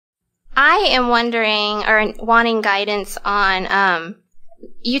I am wondering or wanting guidance on,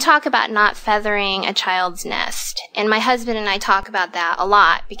 you talk about not feathering a child's nest. And my husband and I talk about that a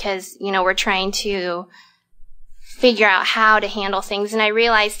lot because, we're trying to figure out how to handle things. And I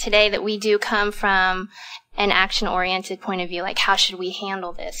realized today that we do come from an action-oriented point of view, like how should we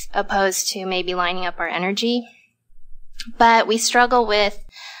handle this, opposed to maybe lining up our energy. But we struggle with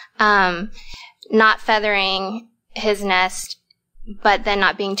not feathering his nest, but then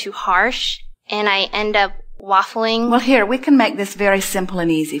not being too harsh. And I end up waffling. Well, here, we can make this very simple and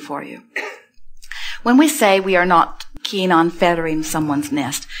easy for you. When we say we are not keen on feathering someone's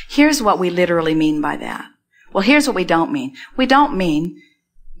nest, here's what we literally mean by that. Well, here's what we don't mean. We don't mean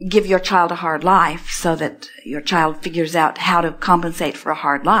give your child a hard life so that your child figures out how to compensate for a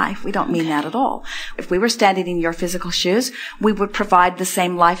hard life. We don't mean that at all. If we were standing in your physical shoes, we would provide the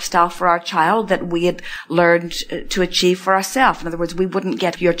same lifestyle for our child that we had learned to achieve for ourselves. In other words, we wouldn't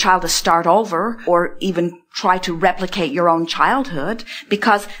get your child to start over or even try to replicate your own childhood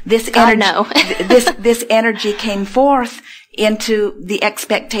because this energy, this energy came forth into the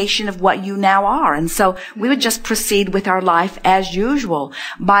expectation of what you now are. And so we would just proceed with our life as usual.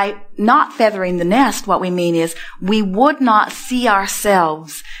 By not feathering the nest, what we mean is we would not see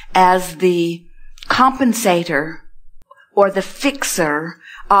ourselves as the compensator or the fixer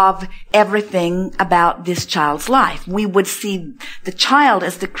of everything about this child's life. We would see the child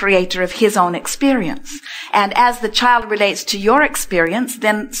as the creator of his own experience. And as the child relates to your experience,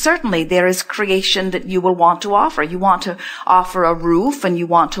 then certainly there is creation that you will want to offer. You want to offer a roof, and you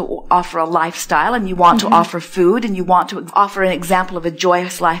want to offer a lifestyle, and you want to offer food, and you want to offer an example of a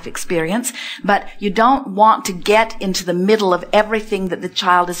joyous life experience. But you don't want to get into the middle of everything that the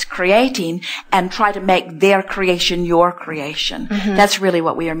child is creating and try to make their creation your creation. That's really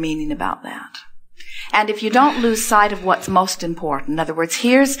what we are meaning about that. And if you don't lose sight of what's most important, in other words,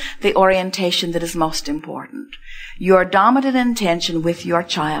 here's the orientation that is most important. Your dominant intention with your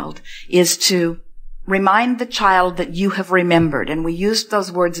child is to remind the child that you have remembered. And we used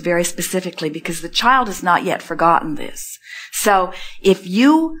those words very specifically because the child has not yet forgotten this. So if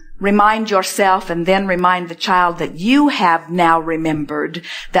you remind yourself and then remind the child that you have now remembered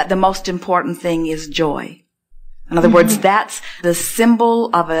that the most important thing is joy. In other words, that's the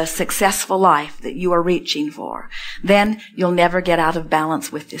symbol of a successful life that you are reaching for. Then you'll never get out of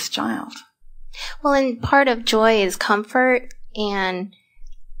balance with this child. Well, and part of joy is comfort, and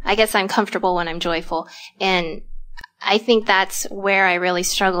I guess I'm comfortable when I'm joyful. And I think that's where I really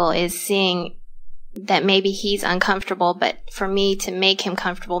struggle, is seeing that maybe he's uncomfortable, but for me to make him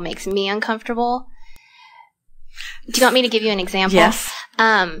comfortable makes me uncomfortable. Do you want me to give you an example? Yes.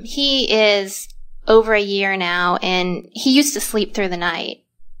 He is over a year now, and he used to sleep through the night,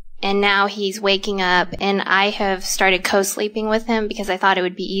 and now he's waking up, and I have started co-sleeping with him because I thought it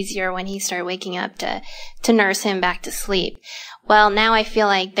would be easier when he started waking up to nurse him back to sleep. Well, now I feel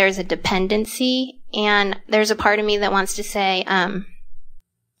like there's a dependency, and there's a part of me that wants to say,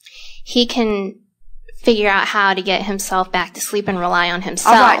 he can figure out how to get himself back to sleep and rely on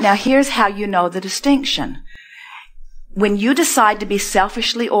himself. All right, now here's how you know the distinction. When you decide to be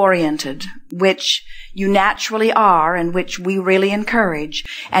selfishly oriented, which you naturally are and which we really encourage,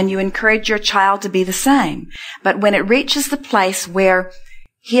 and you encourage your child to be the same, but when it reaches the place where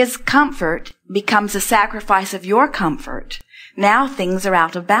his comfort becomes a sacrifice of your comfort, now things are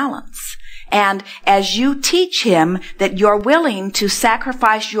out of balance. And as you teach him that you're willing to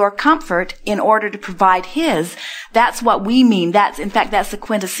sacrifice your comfort in order to provide his, that's what we mean. That's the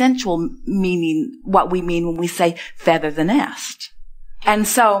quintessential meaning, what we mean when we say feather the nest. And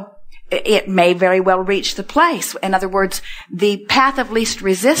so it may very well reach the place. In other words, the path of least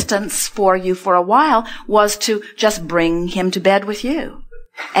resistance for you for a while was to just bring him to bed with you.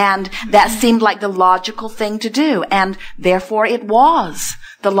 And that seemed like the logical thing to do. And therefore it was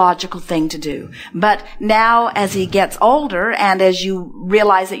the logical thing to do. But now as he gets older and as you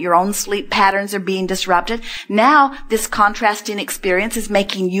realize that your own sleep patterns are being disrupted, now this contrasting experience is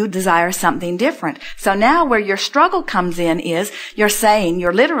making you desire something different. So now where your struggle comes in is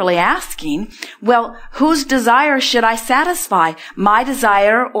you're literally asking, well, whose desire should I satisfy? My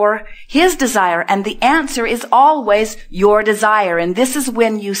desire or his desire? And the answer is always your desire. And this is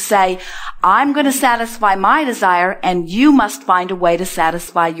when you say, I'm going to satisfy my desire and you must find a way to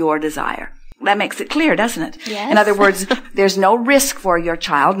satisfy your desire. That makes it clear, doesn't it? Yes. In other words, there's no risk for your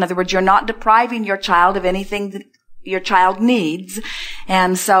child. In other words, you're not depriving your child of anything that your child needs.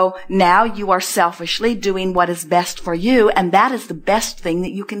 And so now you are selfishly doing what is best for you, and that is the best thing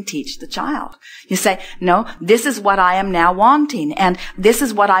that you can teach the child. You say, no, this is what I am now wanting, and this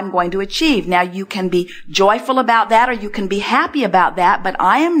is what I'm going to achieve. Now you can be joyful about that, or you can be happy about that, but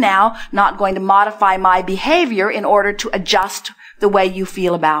I am now not going to modify my behavior in order to adjust the way you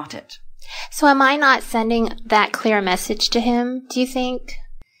feel about it. So am I not sending that clear message to him, do you think?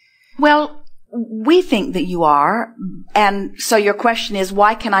 Well, we think that you are, and so your question is,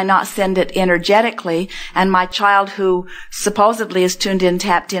 why can I not send it energetically, and my child who supposedly is tuned in,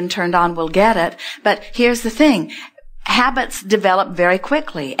 tapped in, turned on will get it? But here's the thing. Habits develop very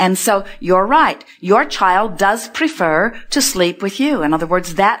quickly, and so you're right. Your child does prefer to sleep with you. In other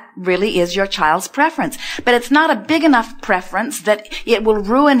words, that really is your child's preference. But it's not a big enough preference that it will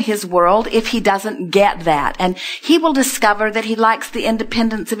ruin his world if he doesn't get that. And he will discover that he likes the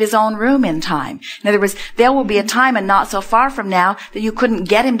independence of his own room in time. In other words, there will be a time, and not so far from now, that you couldn't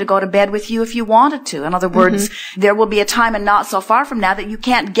get him to go to bed with you if you wanted to. In other words, there will be a time, and not so far from now, that you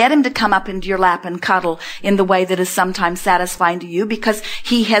can't get him to come up into your lap and cuddle in the way that is sometimes satisfying to you, because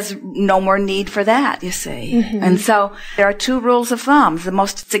he has no more need for that, you see. And so there are two rules of thumb. The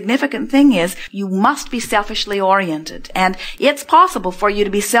most significant thing is you must be selfishly oriented. And it's possible for you to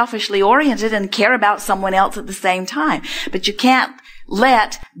be selfishly oriented and care about someone else at the same time. But you can't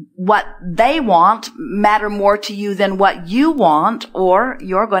let what they want matter more to you than what you want, or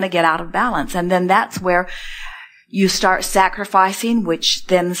you're going to get out of balance. And then that's where you start sacrificing, which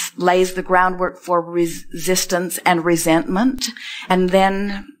then lays the groundwork for resistance and resentment. And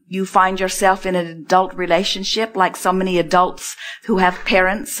then you find yourself in an adult relationship, like so many adults who have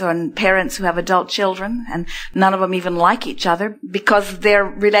parents, and parents who have adult children, and none of them even like each other, because their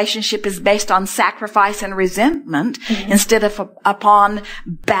relationship is based on sacrifice and resentment instead of upon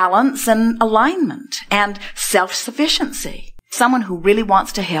balance and alignment and self-sufficiency. Someone who really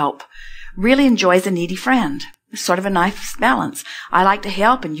wants to help really enjoys a needy friend. It's sort of a nice balance. I like to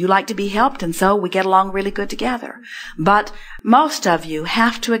help and you like to be helped, and so we get along really good together. But most of you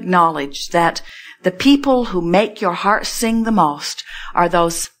have to acknowledge that the people who make your heart sing the most are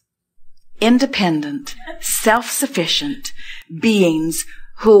those independent, self-sufficient beings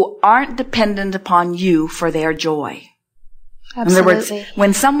who aren't dependent upon you for their joy. Absolutely. In other words,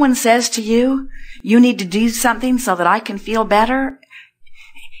 when someone says to you, you need to do something so that I can feel better,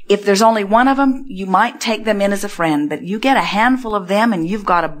 if there's only one of them, you might take them in as a friend, but you get a handful of them and you've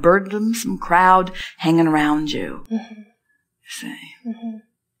got a burdensome crowd hanging around you. See?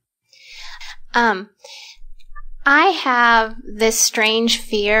 I have this strange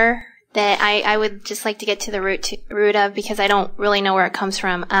fear that I would just like to get to the root of, because I don't really know where it comes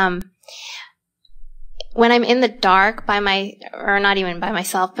from. When I'm in the dark or not even by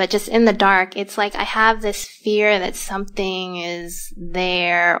myself, but just in the dark, it's like I have this fear that something is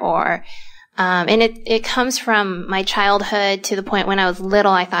there, or, and it comes from my childhood to the point when I was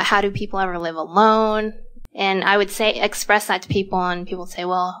little. I thought, how do people ever live alone? And I would express that to people, and people would say,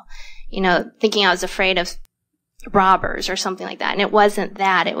 well, thinking I was afraid of robbers or something like that. And it wasn't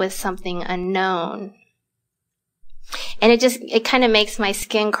that. It was something unknown. And it kind of makes my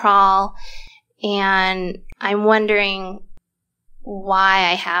skin crawl. And I'm wondering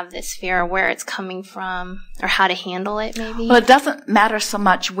why I have this fear, or where it's coming from, or how to handle it, maybe. Well, it doesn't matter so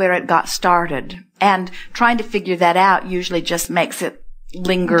much where it got started. And trying to figure that out usually just makes it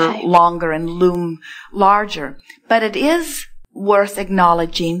linger longer and loom larger. But it is worth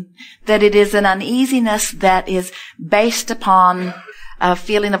acknowledging that it is an uneasiness that is based upon a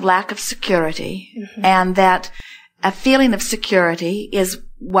feeling of lack of security, and that a feeling of security is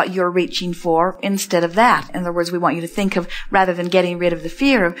what you're reaching for instead of that. In other words, we want you to think of, rather than getting rid of the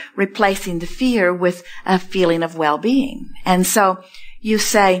fear, of replacing the fear with a feeling of well-being. And so you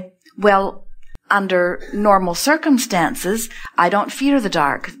say, well, under normal circumstances, I don't fear the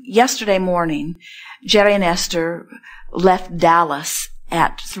dark. Yesterday morning, Jerry and Esther left Dallas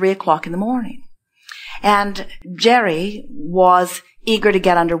at 3:00 in the morning. And Jerry was eager to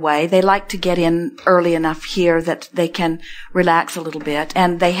get underway. They like to get in early enough here that they can relax a little bit.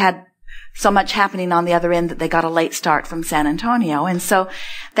 And they had so much happening on the other end that they got a late start from San Antonio. And so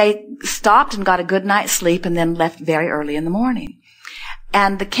they stopped and got a good night's sleep and then left very early in the morning.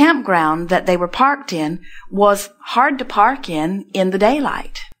 And the campground that they were parked in was hard to park in the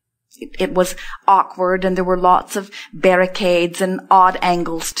daylight. It was awkward, and there were lots of barricades and odd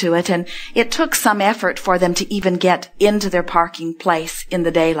angles to it, and it took some effort for them to even get into their parking place in the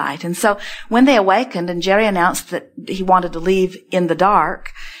daylight. And so when they awakened and Jerry announced that he wanted to leave in the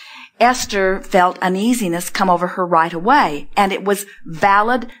dark, Esther felt uneasiness come over her right away. And it was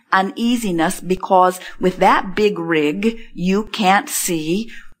valid uneasiness because with that big rig, you can't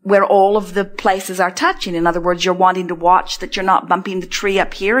see where all of the places are touching. In other words, you're wanting to watch that you're not bumping the tree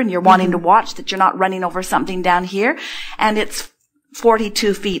up here, and you're wanting to watch that you're not running over something down here. And it's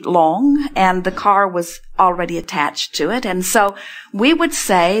 42 feet long, and the car was already attached to it. And so we would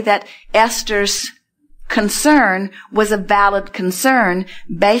say that Esther's concern was a valid concern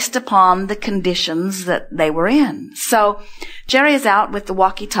based upon the conditions that they were in. So Jerry is out with the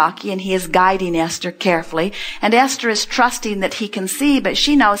walkie-talkie, and he is guiding Esther carefully, and Esther is trusting that he can see, but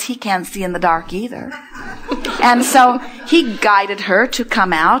she knows he can't see in the dark either. And so he guided her to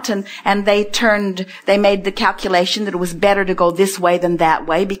come out, and they made the calculation that it was better to go this way than that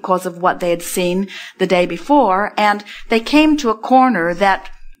way because of what they had seen the day before, and they came to a corner that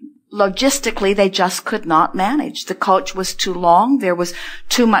logistically, they just could not manage. The coach was too long. There was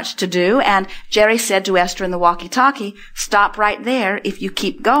too much to do. And Jerry said to Esther in the walkie-talkie, stop right there. If you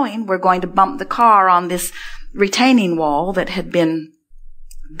keep going, we're going to bump the car on this retaining wall that had been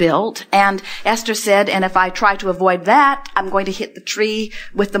built. And Esther said, and if I try to avoid that, I'm going to hit the tree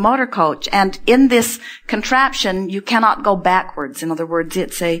with the motor coach. And in this contraption, you cannot go backwards. In other words,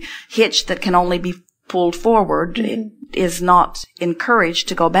 it's a hitch that can only be pulled forward. It is not encouraged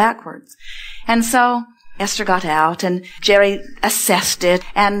to go backwards. And so Esther got out, and Jerry assessed it,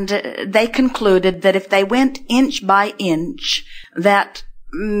 and they concluded that if they went inch by inch, that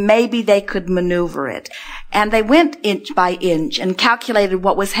maybe they could maneuver it. And they went inch by inch and calculated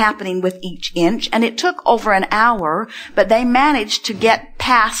what was happening with each inch, and it took over an hour, but they managed to get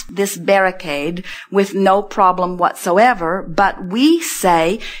past this barricade with no problem whatsoever. But we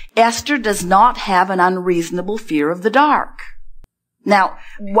say Esther does not have an unreasonable fear of the dark. Now,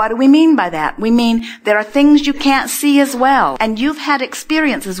 what do we mean by that? We mean there are things you can't see as well. And you've had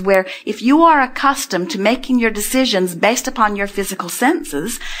experiences where if you are accustomed to making your decisions based upon your physical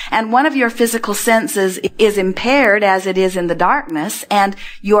senses, and one of your physical senses is impaired as it is in the darkness, and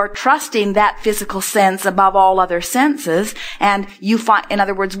you're trusting that physical sense above all other senses, and you find, in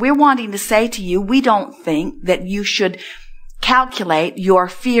other words, we're wanting to say to you, we don't think that you should calculate your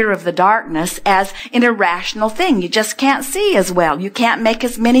fear of the darkness as an irrational thing. You just can't see as well. You can't make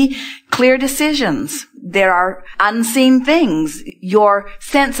as many clear decisions. There are unseen things. Your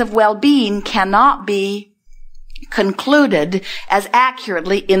sense of well-being cannot be concluded as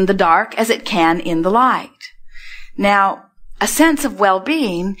accurately in the dark as it can in the light. Now, a sense of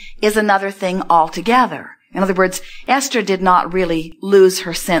well-being is another thing altogether. In other words, Esther did not really lose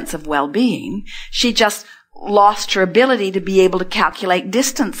her sense of well-being. She just lost her ability to be able to calculate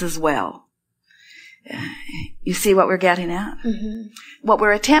distance as well. You see what we're getting at? Mm-hmm. What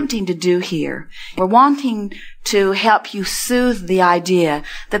we're attempting to do here, we're wanting to help you soothe the idea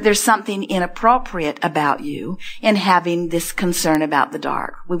that there's something inappropriate about you in having this concern about the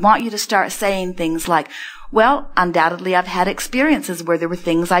dark. We want you to start saying things like, well, undoubtedly I've had experiences where there were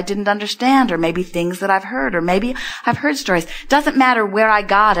things I didn't understand, or maybe things that I've heard, or maybe I've heard stories. Doesn't matter where I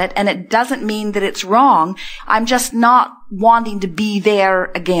got it, and it doesn't mean that it's wrong. I'm just not wanting to be there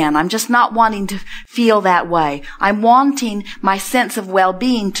again. I'm just not wanting to feel that way. I'm wanting my sense of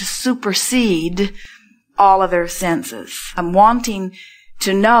well-being to supersede all other senses. I'm wanting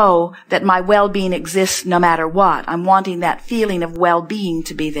to know that my well-being exists no matter what. I'm wanting that feeling of well-being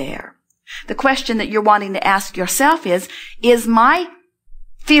to be there. The question that you're wanting to ask yourself is my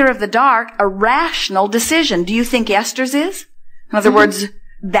fear of the dark a rational decision? Do you think Esther's is? In other words,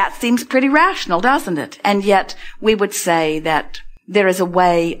 that seems pretty rational, doesn't it? And yet we would say that there is a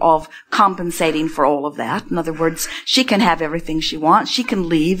way of compensating for all of that. In other words, she can have everything she wants. She can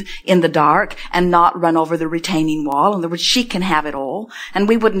leave in the dark and not run over the retaining wall. In other words, she can have it all. And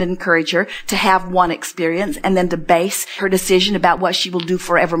we wouldn't encourage her to have one experience and then to base her decision about what she will do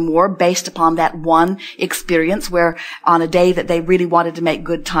forevermore based upon that one experience, where on a day that they really wanted to make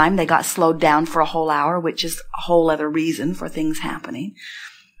good time, they got slowed down for a whole hour, which is a whole other reason for things happening.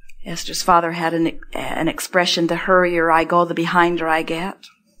 Esther's father had an expression, the hurrier I go, the behinder I get.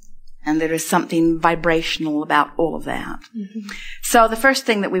 And there is something vibrational about all of that. Mm-hmm. So the first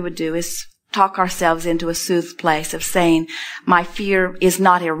thing that we would do is talk ourselves into a soothed place of saying, my fear is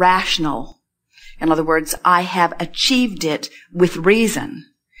not irrational. In other words, I have achieved it with reason.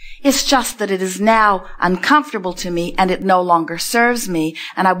 It's just that it is now uncomfortable to me and it no longer serves me,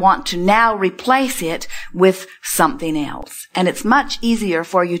 and I want to now replace it with something else. And it's much easier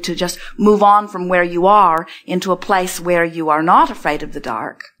for you to just move on from where you are into a place where you are not afraid of the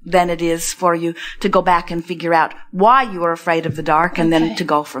dark than it is for you to go back and figure out why you are afraid of the dark and then to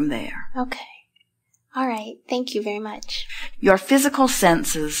go from there. Okay. All right. Thank you very much. Your physical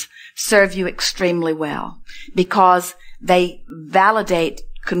senses serve you extremely well because they validate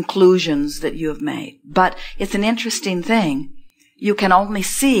conclusions that you have made. But it's an interesting thing. You can only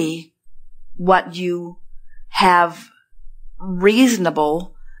see what you have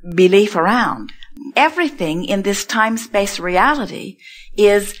reasonable belief around. Everything in this time-space reality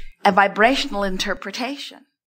is a vibrational interpretation.